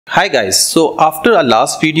Hi guys, so after our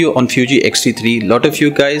last video on Fuji X-T3, lot of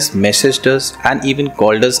you guys messaged us and even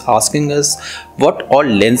called us asking us what all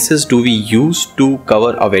lenses do we use to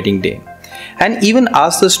cover our wedding day, and even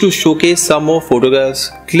asked us to showcase some more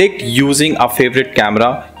photographs clicked using our favorite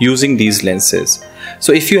camera using these lenses.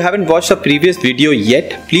 So if you haven't watched the previous video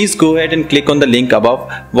yet, please go ahead and click on the link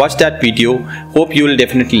above, watch that video, hope you will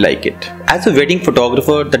definitely like it. As a wedding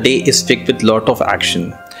photographer, the day is filled with lot of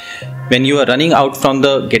action. When you are running out from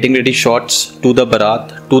the getting ready shots to the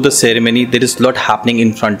barat to the ceremony, there is a lot happening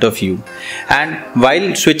in front of you, and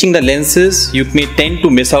while switching the lenses you may tend to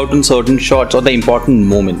miss out on certain shots or the important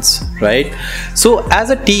moments, right? So as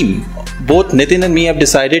a team, both Nitin and me have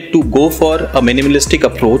decided to go for a minimalistic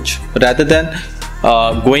approach rather than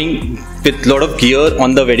going with lot of gear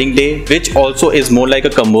on the wedding day, which also is more like a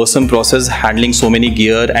cumbersome process, handling so many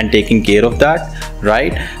gear and taking care of that,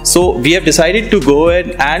 right? So we have decided to go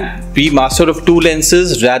ahead and be master of two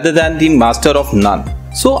lenses rather than the master of none.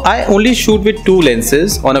 So I only shoot with two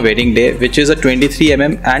lenses on a wedding day, which is a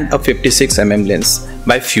 23mm and a 56mm lens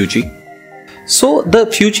by Fuji. So the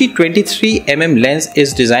Fuji 23mm lens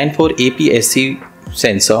is designed for APS-C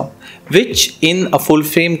sensor, which in a full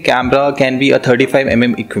frame camera can be a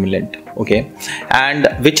 35mm equivalent, okay, and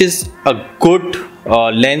which is a good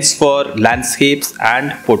lens for landscapes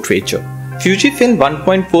and portraiture. Fujifilm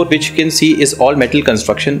 1.4, which you can see, is all metal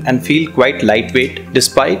construction and feel quite lightweight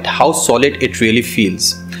despite how solid it really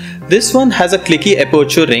feels. This one has a clicky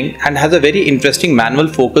aperture ring and has a very interesting manual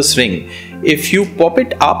focus ring. If you pop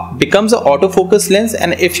it up, becomes an autofocus lens,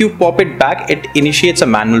 and if you pop it back, it initiates a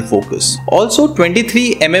manual focus. Also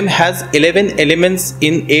 23mm has 11 elements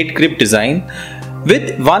in 8 grip design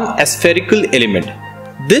with one aspherical element.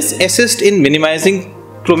 This assists in minimizing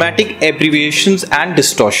chromatic aberrations and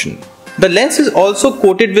distortion. The lens is also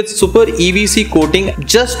coated with super EVC coating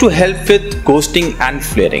just to help with ghosting and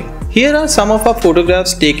flaring. Here are some of our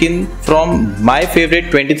photographs taken from my favorite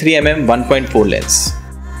 23mm 1.4 lens.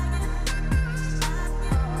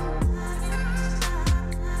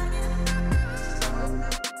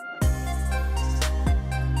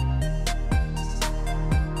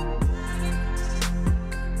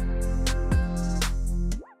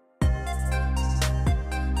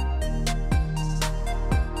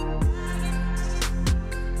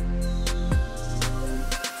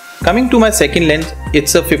 Coming to my second lens,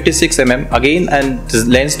 it's a 56mm, again a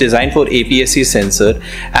lens designed for APS-C sensor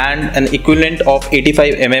and an equivalent of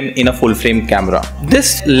 85mm in a full frame camera.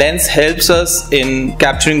 This lens helps us in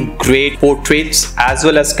capturing great portraits as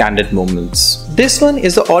well as candid moments. This one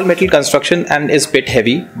is an all metal construction and is a bit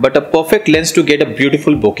heavy, but a perfect lens to get a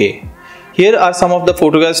beautiful bouquet. Here are some of the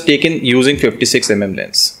photographs taken using 56mm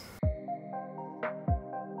lens.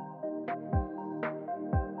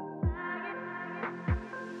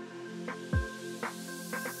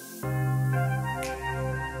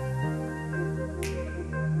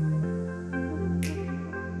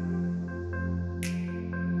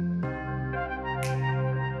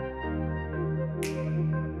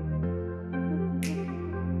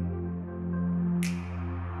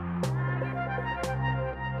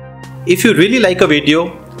 If you really like a video,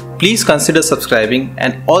 please consider subscribing,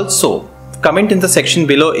 and also comment in the section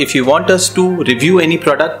below if you want us to review any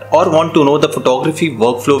product or want to know the photography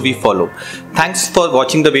workflow we follow. Thanks for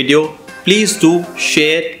watching the video. Please do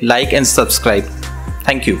share, like and subscribe.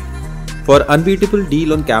 Thank you. For unbeatable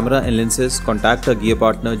deal on camera and lenses, contact our gear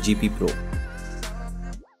partner GP Pro.